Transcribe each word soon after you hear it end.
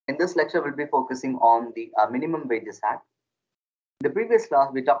In this lecture, we'll be focusing on the Minimum Wages Act. In the previous class,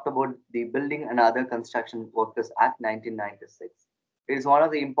 we talked about the Building and Other Construction Workers Act 1996. It is one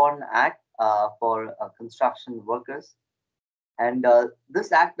of the important act for construction workers. And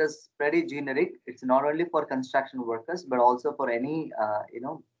this act is pretty generic. It's not only for construction workers, but also for any,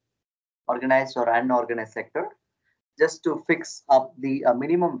 organized or unorganized sector, just to fix up the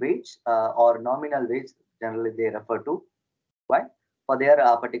minimum wage or nominal wage, generally they refer to, right, for their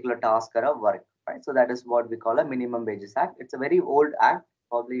particular task or work, right? So that is what we call a Minimum Wages Act. It's a very old act.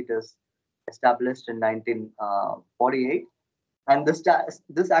 Probably it is established in 1948, and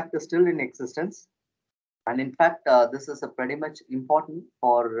this act is still in existence. And in fact, this is a pretty much important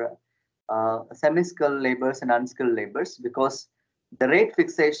for semi-skilled laborers and unskilled laborers, because the rate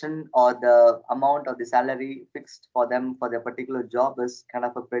fixation or the amount of the salary fixed for them for their particular job is kind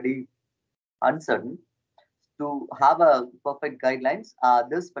of a pretty uncertain. To have a perfect guidelines,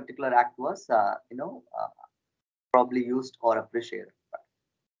 this particular act was, probably used or appreciated.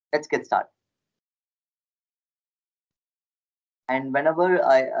 Let's get started. And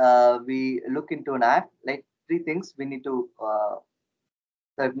whenever we look into an act, like three things we need to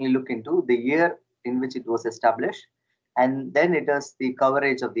certainly look into: the year in which it was established, and then it is the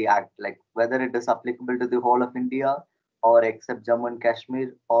coverage of the act, like whether it is applicable to the whole of India or except Jammu and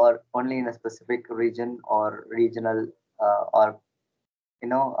Kashmir, or only in a specific region or regional or you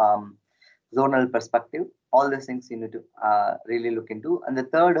know um, zonal perspective. All these things you need to really look into. And the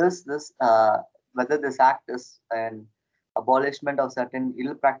third is this: whether this act is an abolishment of certain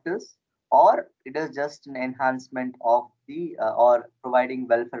ill practice, or it is just an enhancement of the or providing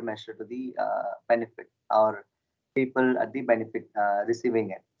welfare measure to the benefit or people at the benefit receiving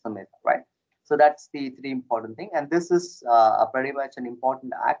it, something, right? So that's the three important thing. And this is a pretty much an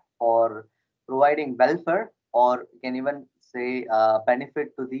important act for providing welfare, or you can even say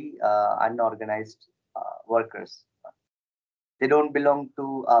benefit to the unorganized workers. They don't belong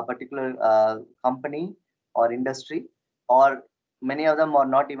to a particular company or industry, or many of them are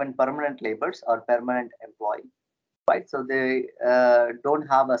not even permanent laborers or permanent employee, right? So they don't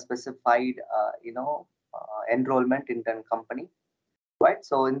have a specified, enrollment in the company, right?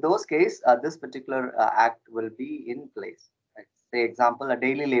 So in those case, this particular act will be in place. Like, say example, a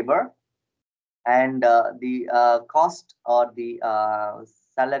daily labor, and the cost or the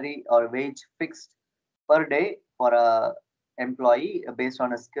salary or wage fixed per day for a employee based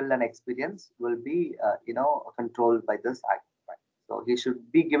on a skill and experience will be controlled by this act, right? So he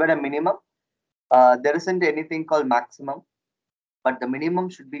should be given a minimum. There isn't anything called maximum, but the minimum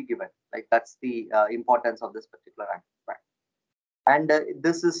should be given. Like, that's the importance of this particular act, right? And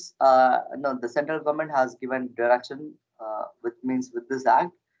this is no, the central government has given direction, which means with this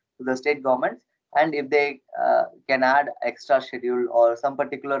act, to the state governments. And if they can add extra schedule, or some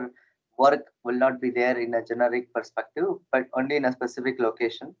particular work will not be there in a generic perspective but only in a specific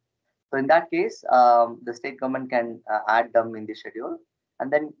location, so in that case, the state government can add them in the schedule and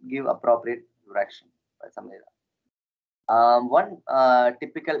then give appropriate direction or something like that. One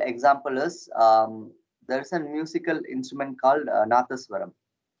typical example is, there's a musical instrument called Nathaswaram.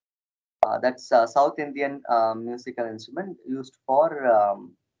 That's a South Indian musical instrument used for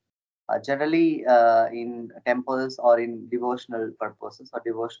generally in temples or in devotional purposes or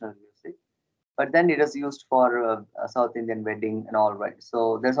devotional music. But then it is used for a South Indian wedding and all, right.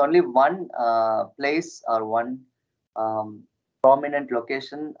 So there's only one place or one um, prominent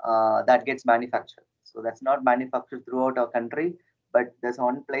location that gets manufactured. So that's not manufactured throughout our country, but there's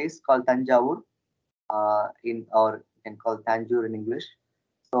one place called Tanjavur, in, or you can call Tanjore in English.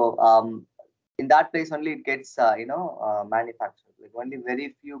 So in that place only it gets manufactured. Like, only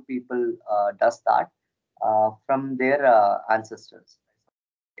very few people does that from their ancestors,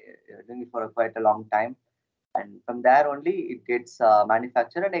 doing it for quite a long time, and from there only it gets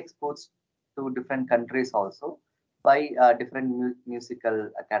manufactured and exports to different countries also by different musical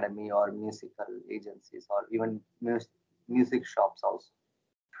academy or musical agencies, or even music shops also,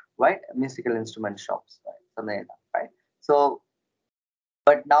 right? Musical instrument shops, right? Something like that, right? So,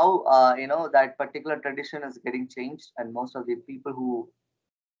 but now that particular tradition is getting changed, and most of the people who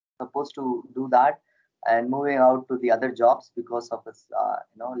supposed to do that and moving out to the other jobs because of its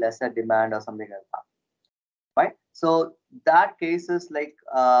lesser demand or something like that, right? So that case is like,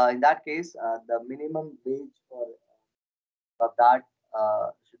 in that case, the minimum wage for that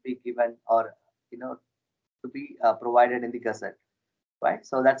should be given, or to be provided in the gazette, right?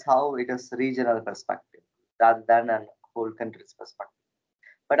 So that's how it is regional perspective rather than a whole country's perspective.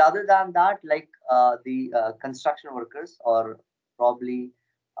 But other than that, like the construction workers, or probably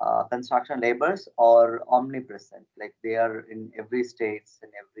construction laborers are omnipresent, like they are in every states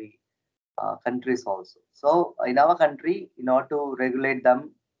and every countries also. So in our country, in order to regulate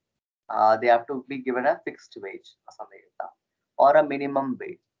them, they have to be given a fixed wage or a minimum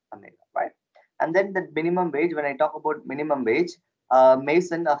wage, right? And then the minimum wage, when I talk about minimum wage, a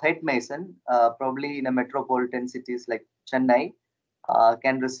head mason, probably in a metropolitan cities like Chennai,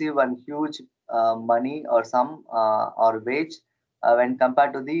 can receive a huge money or some or wage when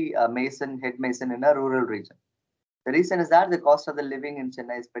compared to the head mason in a rural region. The reason is that the cost of the living in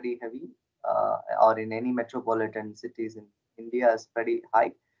Chennai is pretty heavy, or in any metropolitan cities in India is pretty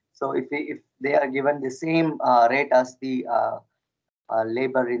high. So if they are given the same rate as the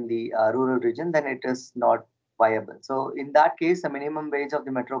labor in the rural region, then it is not viable. So in that case, the minimum wage of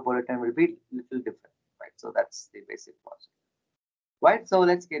the metropolitan will be little different, right? So that's the basic logic, right? So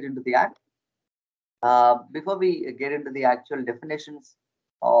let's get into the act. Before we get into the actual definitions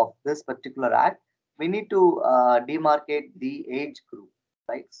of this particular act, we need to demarcate the age group,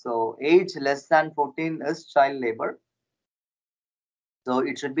 right? So age less than 14 is child labor. So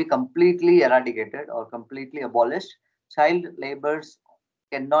it should be completely eradicated or completely abolished. Child labors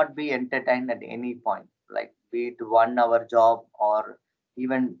cannot be entertained at any point, like be it 1 hour job or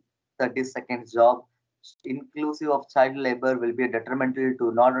even 30 seconds job. Inclusive of child labor will be detrimental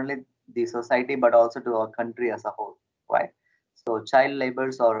to not only the society but also to our country as a whole, right? So child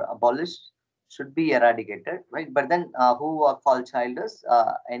labors are abolished, should be eradicated, right? But then who are called child is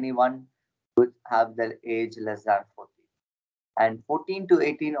anyone who have their age less than 14, and 14 to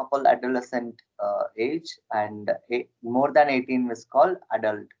 18 are called adolescent age, and more than 18 is called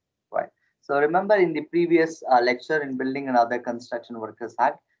adult, right? So remember in the previous lecture in Building and Other Construction Workers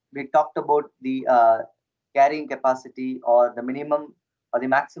Act, we talked about the carrying capacity or the minimum or the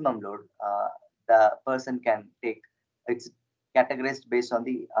maximum load the person can take. It's categorized based on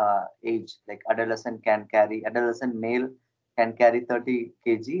the age, like adolescent male can carry 30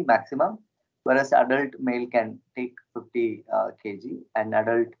 kg maximum, whereas adult male can take 50 kg, and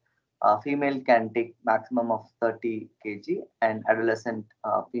adult female can take maximum of 30 kg, and adolescent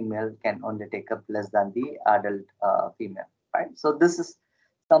female can only take up less than the adult female, right? So this is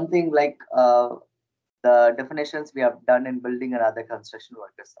something like the definitions we have done in Building and Other Construction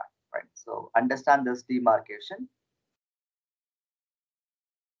Workers Act, right? So understand this demarcation.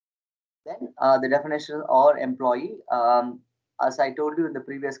 Then the definition or employee, as I told you in the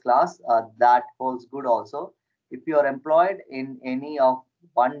previous class, that holds good also. If you are employed in any of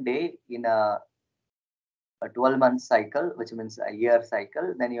one day in a 12-month cycle, which means a year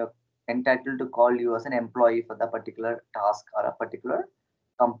cycle, then you're entitled to call you as an employee for the particular task or a particular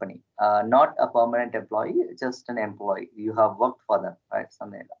company. Not a permanent employee, just an employee. You have worked for them, right?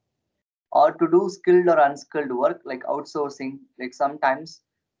 Something like that. Or to do skilled or unskilled work like outsourcing, like sometimes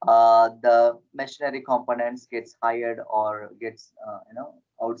the machinery components gets hired or gets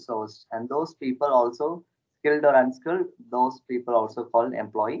outsourced, and those people also, skilled or unskilled, those people also called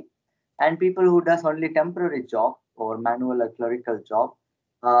employee. And people who does only temporary job or manual or clerical job,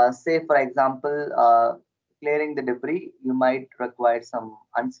 say for example clearing the debris, you might require some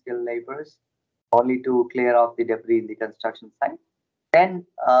unskilled laborers only to clear off the debris in the construction site. Then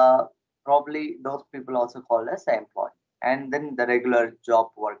probably those people also called as employee. And then the regular job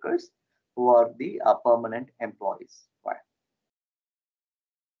workers who are the permanent employees, right?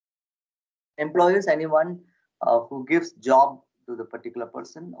 Employees, anyone who gives job to the particular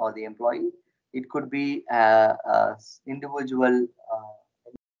person or the employee. It could be individual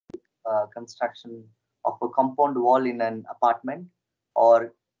construction of a compound wall in an apartment,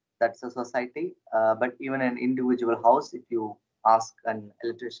 or that's a society. But even an individual house, if you ask an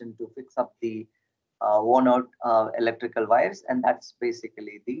electrician to fix up the worn out electrical wires, and that's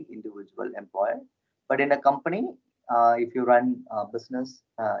basically the individual employer. But in a company, if you run a business,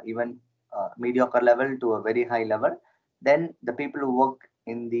 even mediocre level to a very high level, then the people who work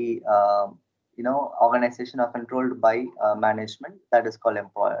in the organization are controlled by management, that is called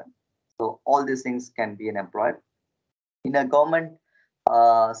employer. So all these things can be an employer. In a government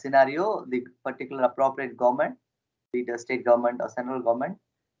scenario, the particular appropriate government, be it a state government or central government,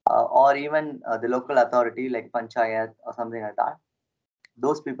 or even the local authority like panchayat or something like that,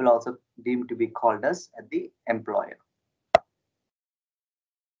 those people also deemed to be called as the employer.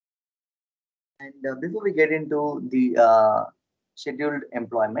 And before we get into the scheduled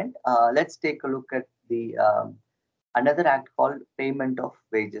employment, let's take a look at the another act called Payment of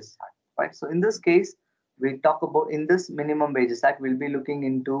Wages Act, right? So in this case, we talk about, in this Minimum Wages Act, we'll be looking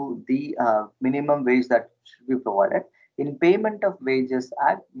into the minimum wage that should be provided. In Payment of Wages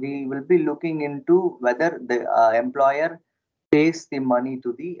Act, we will be looking into whether the employer pays the money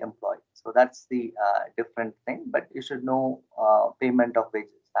to the employee. So that's the different thing, but you should know Payment of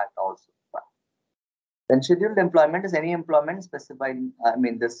Wages Act also. Then scheduled employment is any employment specified. I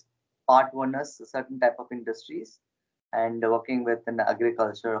mean, this part one is a certain type of industries and working with in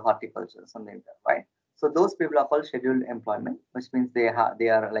agriculture, horticulture, something like that, right? So those people are called scheduled employment, which means they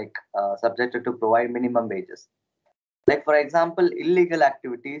are like subjected to provide minimum wages. Like for example, illegal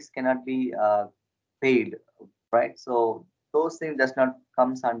activities cannot be paid, right? So those things does not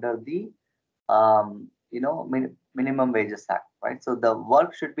comes under the minimum wages act, right? So the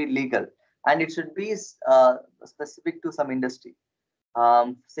work should be legal and it should be specific to some industry.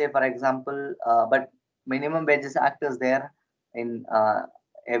 Say for example, but minimum wages act is there in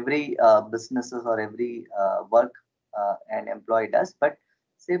every businesses or every work an employee does. But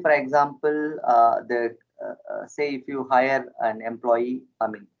say for example, the say if you hire an employee, I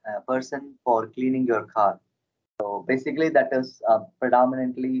mean a person for cleaning your car. So basically that is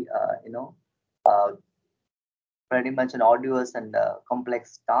predominantly uh, pretty much an arduous and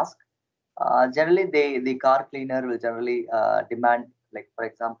complex task. Generally, the car cleaner will generally demand, like for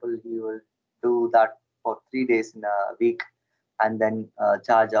example, he will do that for 3 days in a week, and then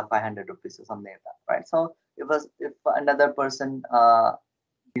charge of 500 rupees or something like that, right? So if another person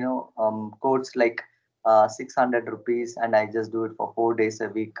quotes like 600 rupees, and I just do it for 4 days a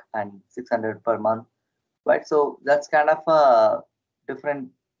week and 600 per month, right? So that's kind of a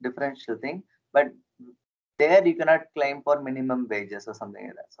differential thing, but there you cannot claim for minimum wages or something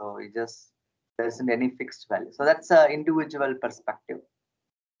like that. So it just there isn't any fixed value. So that's a individual perspective.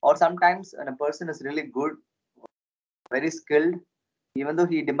 Or sometimes when a person is really good, very skilled, even though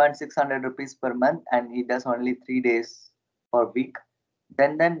he demands 600 rupees per month and he does only 3 days per week,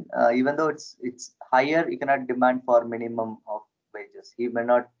 then even though it's higher, you cannot demand for minimum of wages. He may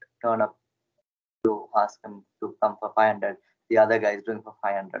not turn up to ask him to come for 500. The other guy is doing for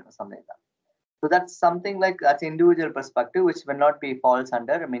 500 or something like that. So that's something like that's individual perspective, which will not be falls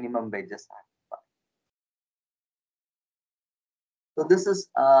under a minimum wages act. So this is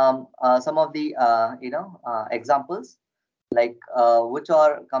some of the examples like which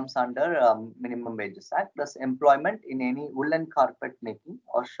are comes under minimum wages act. Plus employment in any woolen carpet making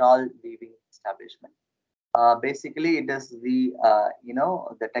or shawl weaving establishment. Basically, it is the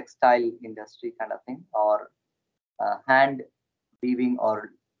the textile industry kind of thing, or hand weaving or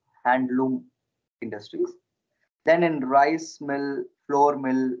handloom industries. Then in rice mill, flour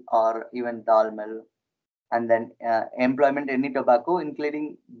mill, or even dal mill, and then employment any tobacco,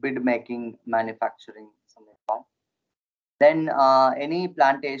 including bead making, manufacturing, something like that. Then any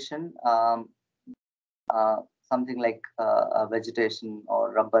plantation, uh, something like a vegetation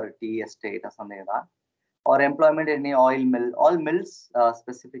or rubber tea estate or something like that. Or employment in any oil mill. All mills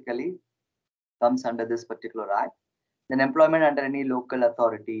specifically comes under this particular act. Then employment under any local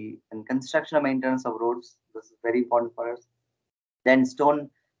authority and construction and maintenance of roads. This is very important for us. Then stone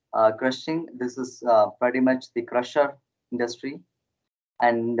crushing. This is pretty much the crusher industry,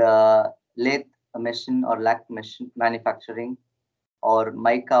 and lathe machine or lathe machine manufacturing, or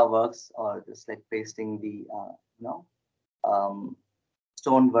mica works, or just like pasting the um,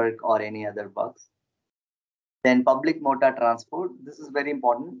 stone work or any other works. Then public motor transport. This is very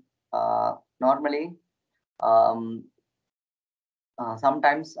important. Normally, um,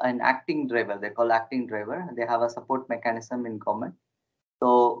 sometimes an acting driver, they call acting driver, they have a support mechanism in government.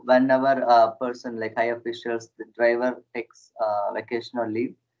 So whenever a person like high officials, the driver takes vacation or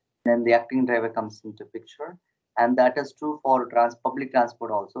leave, then the acting driver comes into picture. And that is true for public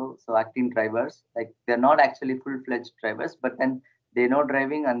transport also. So acting drivers, like they're not actually full-fledged drivers, but then they know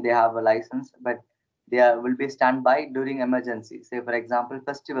driving and they have a license, but will be standby during emergency. Say for example,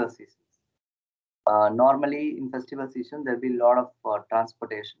 festival season. Normally in festival season, there'll be a lot of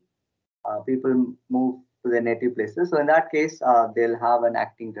transportation. People move to their native places. So in that case, they'll have an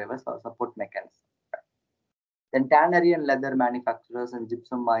acting driver or support mechanism. Then tannery and leather manufacturers and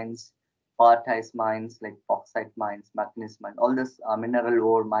gypsum mines, quartz mines like bauxite mines, manganese mines, all this mineral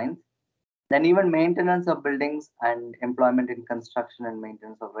ore mines. Then even maintenance of buildings and employment in construction and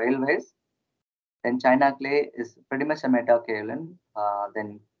maintenance of railways. Then China clay is pretty much a metakaolin.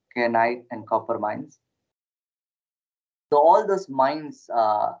 Then kyanite and copper mines. So all those mines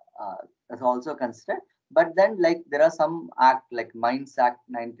is also considered. But then like there are some act like Mines Act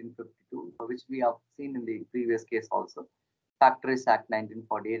 1952, which we have seen in the previous case also. Factories Act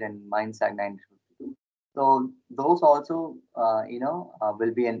 1948 and Mines Act 1952. So those also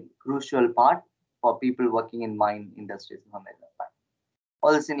will be a crucial part for people working in mine industries and something like that.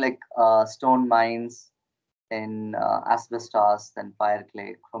 All this in like stone mines, then asbestos, then fire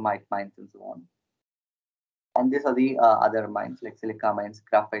clay, chromite mines, and so on. And these are the other mines like silica mines,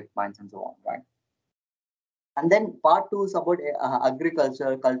 graphite mines, and so on, right? And then part two is about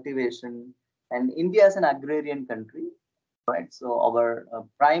agriculture, cultivation, and India is an agrarian country, right? So our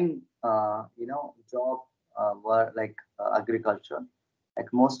prime, job were like agriculture.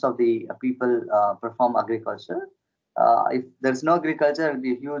 Like most of the people perform agriculture. If there's no agriculture, it will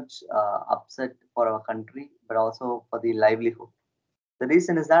be a huge upset for our country, but also for the livelihood. The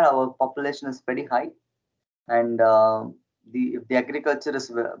reason is that our population is very high, and the if the agriculture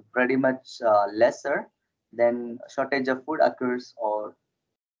is pretty much lesser, then shortage of food occurs or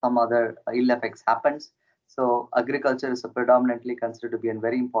some other ill effects happens. So agriculture is predominantly considered to be a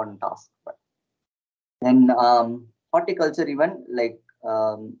very important task. But then horticulture, even like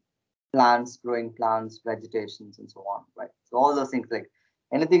plants, growing plants, vegetations, and so on, right? So all those things like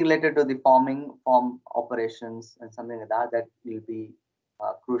anything related to the farm operations and something like that, that will be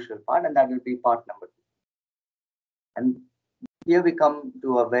a crucial part, and that will be part number two. And here we come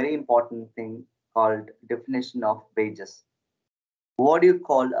to a very important thing called definition of wages. What do you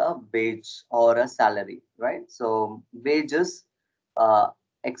call a wage or a salary, right? So wages, uh,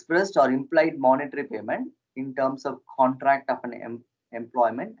 expressed or implied monetary payment in terms of contract of an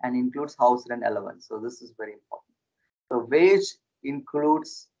employment and includes house rent allowance. So this is very important. So wage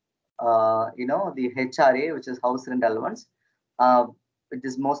includes, the HRA, which is house rent allowance, uh, which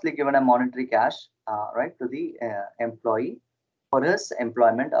is mostly given a monetary cash, right, to the employee for his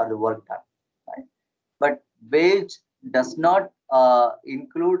employment or the work done, right? But wage does not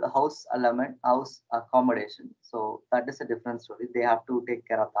include house element, house accommodation. So that is a different story. They have to take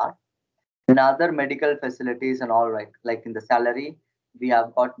care of that. In other medical facilities and all, right, like in the salary, we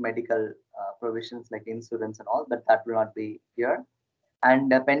have got medical provisions like insurance and all, but that will not be here.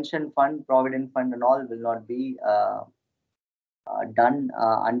 And the pension fund, provident fund, and all will not be done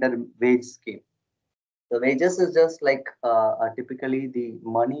under wage scheme. The wages is just like typically the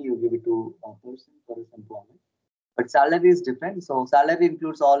money you give it to a person for his employment. But salary is different. So salary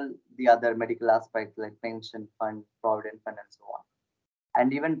includes all the other medical aspects like pension fund, provident fund, and so on.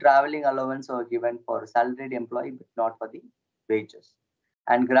 And even traveling allowance are given for salaried employee, but not for the wages.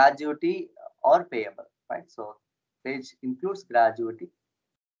 And gratuity or payable, right? So wage includes gratuity,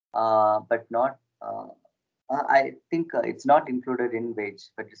 but not. I think it's not included in wage,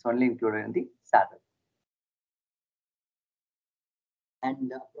 but it's only included in the salary.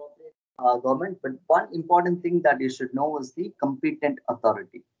 And appropriate government. But one important thing that you should know is the competent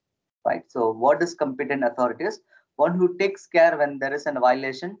authority, right? So what is competent authority is one who takes care when there is a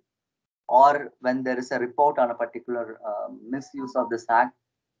violation or when there is a report on a particular misuse of this act,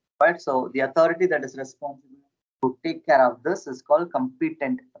 right? So the authority that is responsible to take care of this is called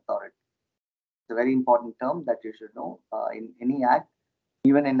competent authority. It's a very important term that you should know in any act.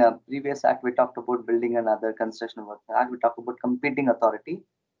 Even in a previous act, we talked about building and other construction work act. We talked about competing authority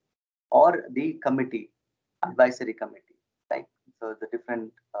or the committee, advisory committee, right? So the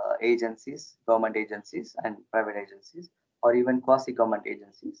different agencies, government agencies and private agencies, or even quasi-government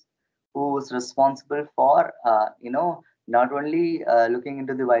agencies, who is responsible for, not only looking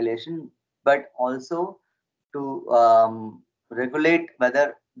into the violation, but also to regulate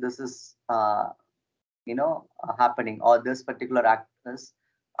whether this is, happening or this particular act is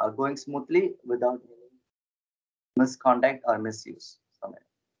going smoothly without any misconduct or misuse.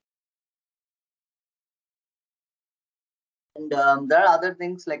 And there are other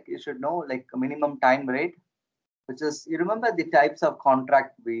things like you should know, like a minimum time rate, which is, you remember the types of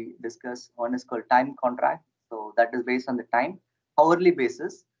contract we discussed. One is called time contract. So that is based on the time, hourly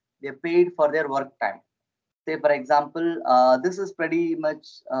basis. They're paid for their work time. Say, for example, this is pretty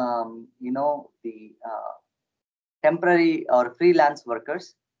much, the temporary or freelance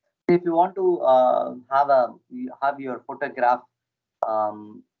workers. If you want to have your photograph,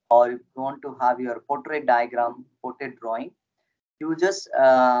 or if you want to have your portrait diagram, portrait drawing, you just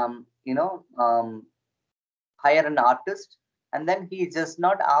hire an artist, and then he just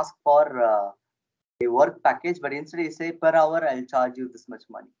not ask for a work package, but instead he say per hour I'll charge you this much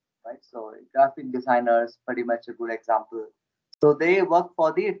money, right? So graphic designers pretty much a good example. So they work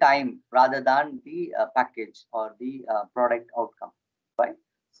for the time rather than the package or the product outcome, right?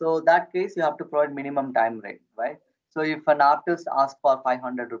 So that case you have to provide minimum time rate, right? So if an artist asks for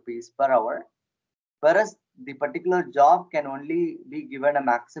 500 rupees per hour, whereas the particular job can only be given a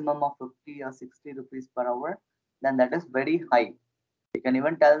maximum of 50 or 60 rupees per hour, then that is very high. You can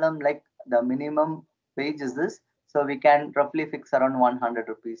even tell them like the minimum wage is this, so we can roughly fix around 100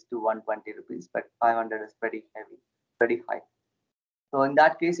 rupees to 120 rupees, but 500 is pretty heavy, pretty high. So in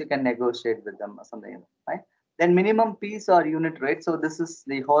that case, you can negotiate with them or something, right? Then minimum piece or unit rate. So this is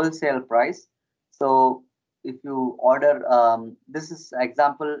the wholesale price. So if you order, this is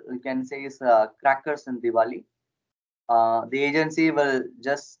example you can say is crackers in Diwali. The agency will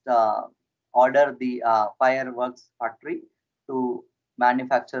just order the fireworks factory to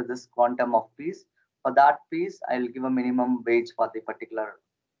manufacture this quantum of piece. For that piece, I'll give a minimum wage for the particular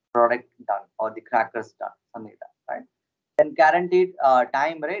product done or the crackers done, something like that, right? Then guaranteed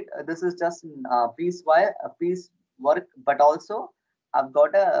time, right? This is just piece work, but also I've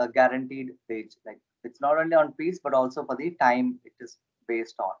got a guaranteed wage. Like it's not only on piece, but also for the time it is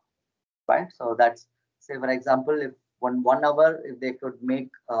based on, right? So that's, say for example, if one hour, if they could make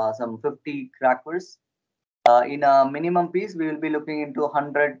some 50 crackers in a minimum piece, we will be looking into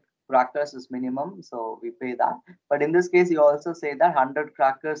 100 crackers is minimum, so we pay that. But in this case, you also say that 100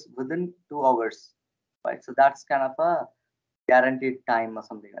 crackers within 2 hours, right? So that's kind of a guaranteed time or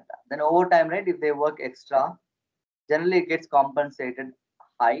something like that. Then overtime, right? If they work extra, generally it gets compensated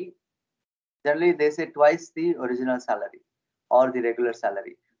high. Generally, they say twice the original salary or the regular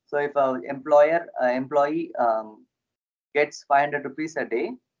salary. So if a employee gets 500 rupees a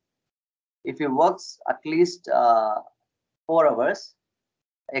day, if he works at least 4 hours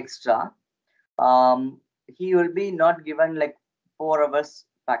extra, he will be not given like 4 hours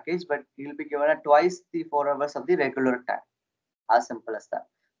package, but he will be given a twice the 4 hours of the regular time. As simple as that.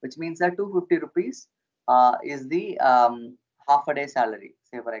 Which means that 250 rupees is the half a day salary.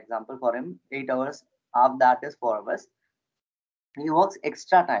 Say for example, for him 8 hours, half that is 4 hours. He works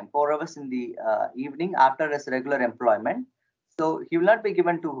extra time, 4 hours in the evening after his regular employment. So he will not be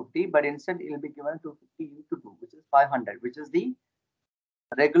given 250, but instead he will be given 250 into 2, which is 500, which is the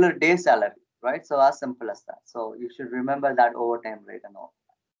regular day salary, right? So as simple as that. So you should remember that overtime rate and all.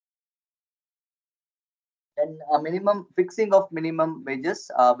 Then a minimum fixing of minimum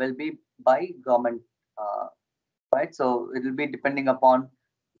wages will be by government, uh, right? So it will be depending upon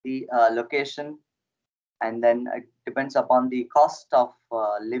the location, and then it depends upon the cost of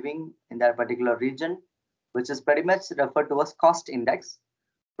living in that particular region, which is pretty much referred to as cost index.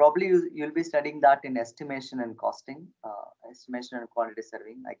 Probably you'll be studying that in estimation and costing, estimation and quantity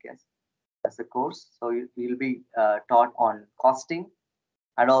surveying, I guess, as a course. So you'll be taught on costing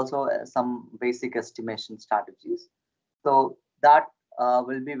and also some basic estimation strategies. So that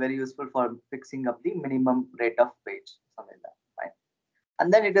will be very useful for fixing up the minimum rate of wage, something like that, right?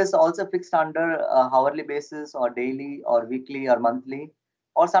 And then it is also fixed under hourly basis or daily or weekly or monthly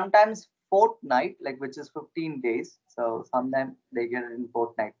or sometimes fortnight, like which is 15 days. So sometimes they get it in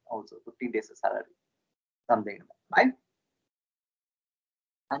fortnight also, 15 days of salary, something like that, right?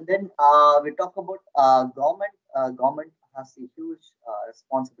 And then we talk about government. Government has a huge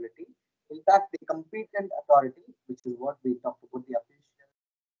responsibility. In fact, the competent authority, which is what we talked about, the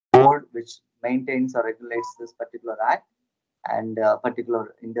official board which maintains or regulates this particular act and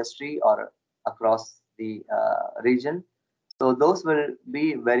particular industry or across the region. So those will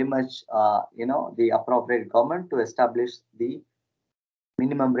be very much, the appropriate government to establish the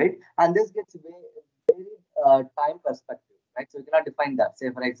minimum rate, and this gets very time perspective, right? So you cannot define that.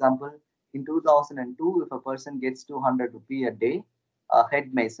 Say, for example, in 2002, if a person gets 200 rupee a day, a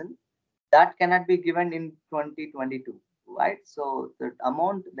head mason, that cannot be given in 2022, right? So the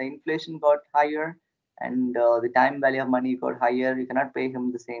amount, the inflation got higher, and the time value of money got higher. You cannot pay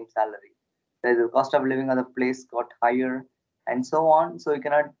him the same salary. The cost of living of the place got higher, and so on. So you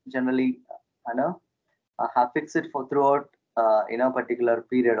cannot generally, have fixed it for throughout particular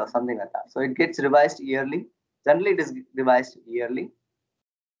period or something like that. So it gets revised yearly. Generally, it is revised yearly,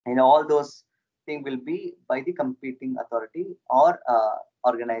 and all those things will be by the competing authority or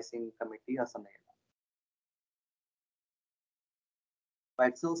organizing committee or something like that.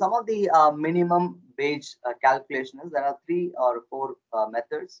 Right. So some of the minimum wage calculations, there are 3 or 4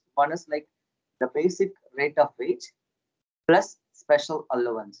 methods. One is like the basic rate of wage plus special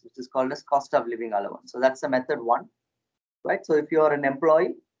allowance, which is called as cost of living allowance. So that's the method one, right? So if you are an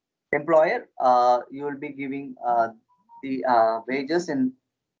employer, you will be giving the wages in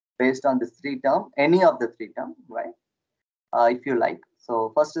based on this 3 term, any of the 3 term, right? If you like.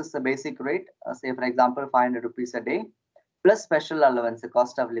 So first is the basic rate, say for example 500 rupees a day, plus special allowance, the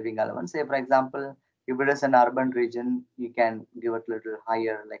cost of living allowance. Say for example, if it is an urban region, you can give it a little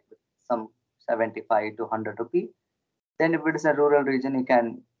higher, like with some 75 to 100 rupee. Then if it is a rural region, you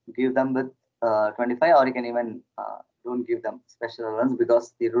can give them with 25, or you can even don't give them special allowance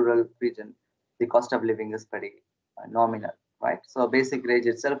because the rural region, the cost of living is pretty nominal, right? So basic wage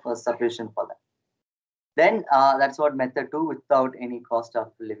itself was sufficient for them. Then that's what method two, without any cost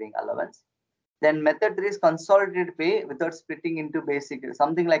of living allowance. Then method three is consolidated pay without splitting into basic,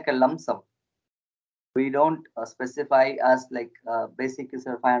 something like a lump sum. We don't specify as like basic is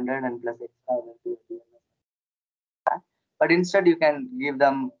 500 and plus extra but instead you can give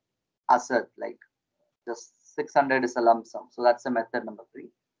them asset, like just 600 is a lump sum. So that's the method number 3.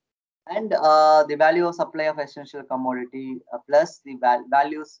 And the value of supply of essential commodity plus the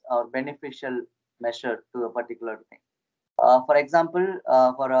values or beneficial measure to a particular thing. For example,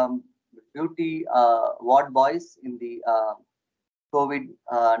 for duty ward boys in the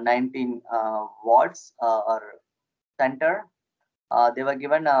COVID-19 wards or center, they were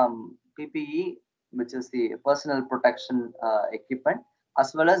given PPE, which is the personal protection equipment,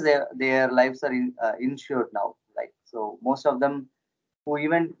 as well as their lives are insured now. Like, so, most of them who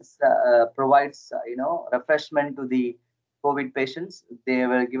even provides refreshment to the COVID patients, they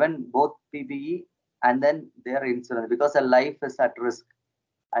were given both PPE and then their insurance, because their life is at risk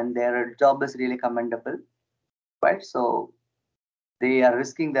and their job is really commendable, right? So they are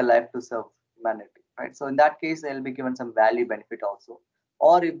risking their life to serve humanity, right? So in that case, they'll be given some value benefit also.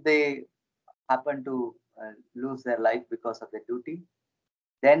 Or if they happen to lose their life because of their duty,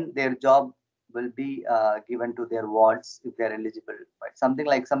 then their job will be given to their wards if they're eligible, right? Something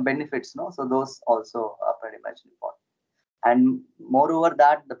like some benefits, no? So those also are pretty much important. And moreover,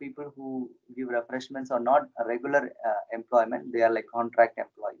 that the people who give refreshments are not a regular employment; they are like contract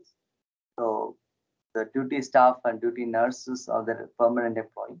employees. So the duty staff and duty nurses are the permanent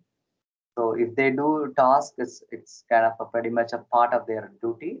employee. So if they do task, it's kind of a pretty much a part of their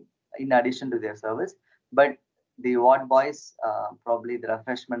duty in addition to their service. But the ward boys, probably the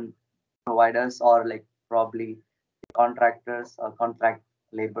refreshment providers, or like probably the contractors or contract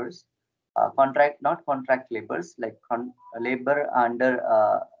laborers, contract not contract laborers, like labor under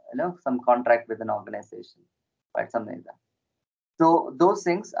some contract with an organization, right? Something like that. So those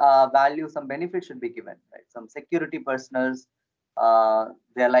things, value, some benefit should be given, right? Some security personals,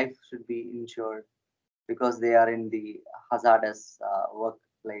 their life should be insured because they are in the hazardous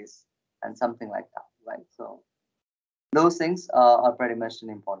workplace and something like that, right? So those things are pretty much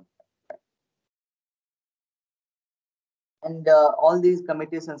important. Right? And all these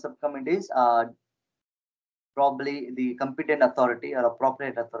committees and subcommittees are probably the competent authority or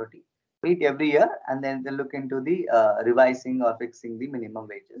appropriate authority meet every year, and then they look into the revising or fixing the minimum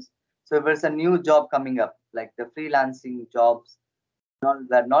wages. So if there's a new job coming up, like the freelancing jobs,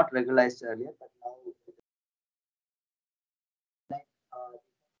 were not regularized earlier, but now like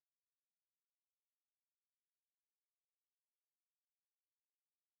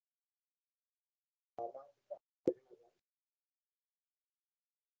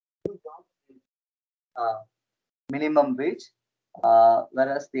new jobs uh, minimum wage,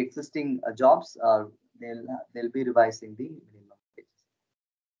 whereas the existing jobs they'll be revising the minimum wage.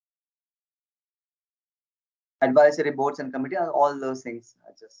 Advisory boards and committee, all those things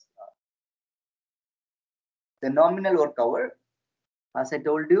are just the nominal work hour. As I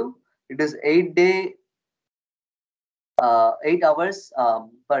told you, it is 8 hours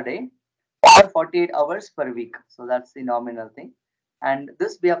per day or 48 hours per week. So that's the nominal thing. And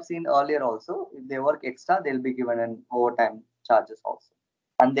this we have seen earlier also. If they work extra, they'll be given an overtime charges also.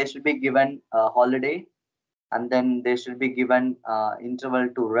 And they should be given a holiday, and then they should be given interval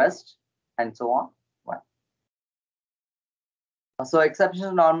to rest, and so on. Right. So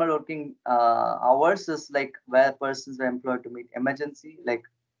exceptional normal working hours is like where persons are employed to meet emergency. Like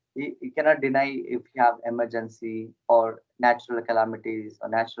you cannot deny if you have emergency or natural calamities or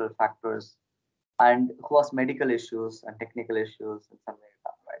natural factors, and who has medical issues and technical issues and something like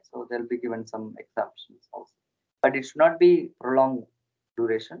that, right? So they'll be given some exceptions also, but it should not be prolonged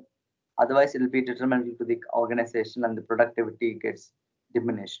duration. Otherwise, it will be detrimental to the organization and the productivity gets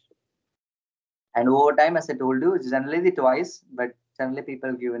diminished. And over time, as I told you, it's generally the twice, but generally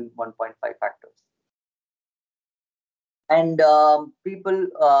people given 1.5 factors. And people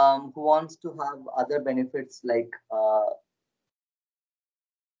who wants to have other benefits like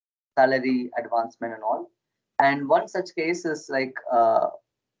salary advancement and all. And one such case is like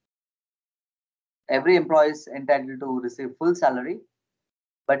every employee is entitled to receive full salary,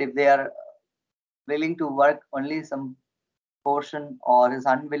 but if they are willing to work only some portion or his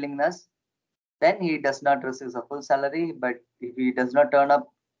unwillingness, then he does not receive a full salary. But if he does not turn up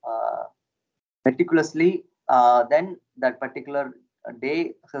uh, meticulously, then that particular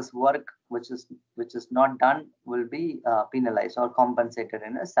day his work which is not done will be penalized or compensated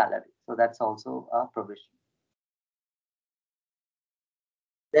in a salary. So that's also a provision.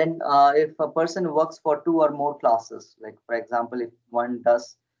 Then if a person works for two or more classes, like for example, if one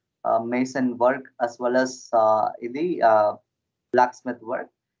does mason work as well as the blacksmith work,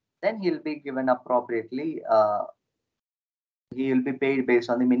 then he'll be given appropriately. He will be paid based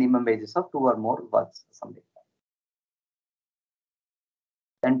on the minimum wages of two or more works, something.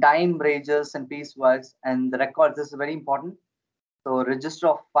 Then time, wages, and piecewise, and the records. This is very important. So register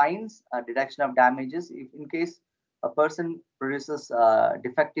of fines, deduction of damages. If in case a person produces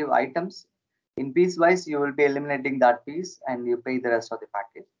defective items, in piecewise you will be eliminating that piece and you pay the rest of the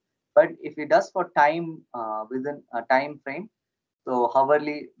package. But if it does for time within a time frame, so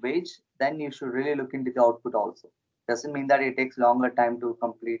hourly wage, then you should really look into the output also. Doesn't mean that it takes longer time to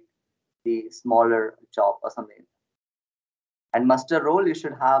complete the smaller job or something. And muster roll, you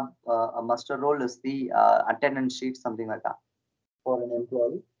should have a muster roll is the attendance sheet, something like that for an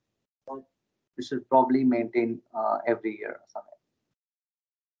employee. So you should probably maintain every year or something.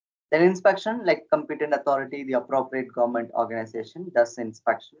 Then inspection, like competent authority, the appropriate government organization does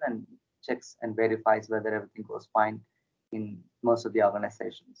inspection and checks and verifies whether everything goes fine in most of the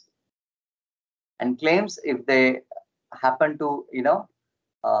organizations. And claims, if they happen to,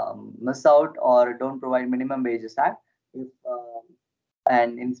 miss out or don't provide minimum wages act, if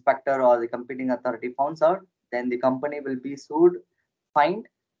an inspector or the competing authority finds out, then the company will be sued, fined,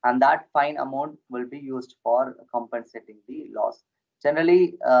 and that fine amount will be used for compensating the loss.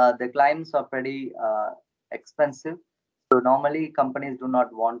 Generally, the claims are pretty expensive, so normally companies do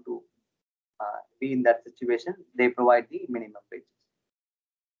not want to be in that situation. They provide the minimum wages,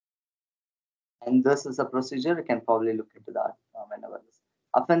 and this is a procedure. You can probably look into that whenever this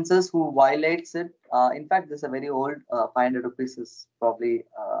offenses who violates it. In fact, this is a very old 500 rupees is probably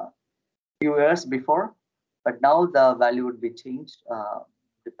few years before, but now the value would be changed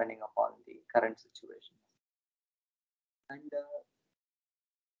depending upon the current situation. And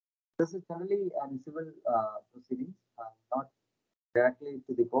this is generally civil proceedings, not directly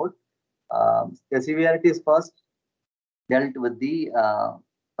to the court. The severity is first dealt with the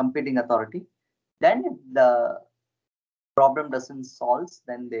competing authority. Then if the problem doesn't solve,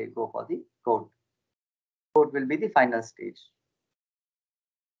 then they go for the court. Court will be the final stage.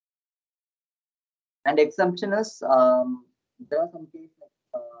 And exemption is there are some cases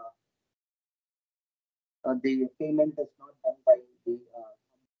like the payment is not done by the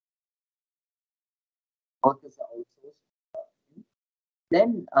work is outsourced.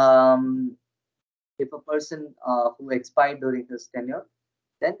 Then if a person who expired during his tenure,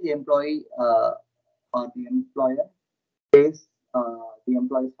 then the employee or the employer pays the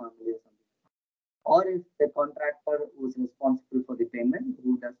employee's family or something. Or if the contractor who is responsible for the payment,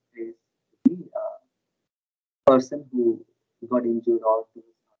 who does pay the person who got injured or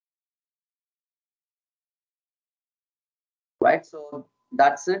right. So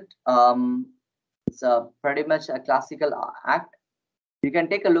that's it. It's pretty much a classical act. You can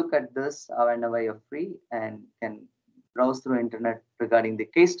take a look at this whenever you're free and can browse through internet regarding the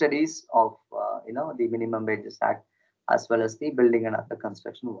case studies of the Minimum Wages Act as well as the Building and Other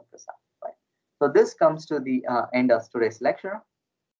Construction Workers Act. Right. So this comes to the end of today's lecture.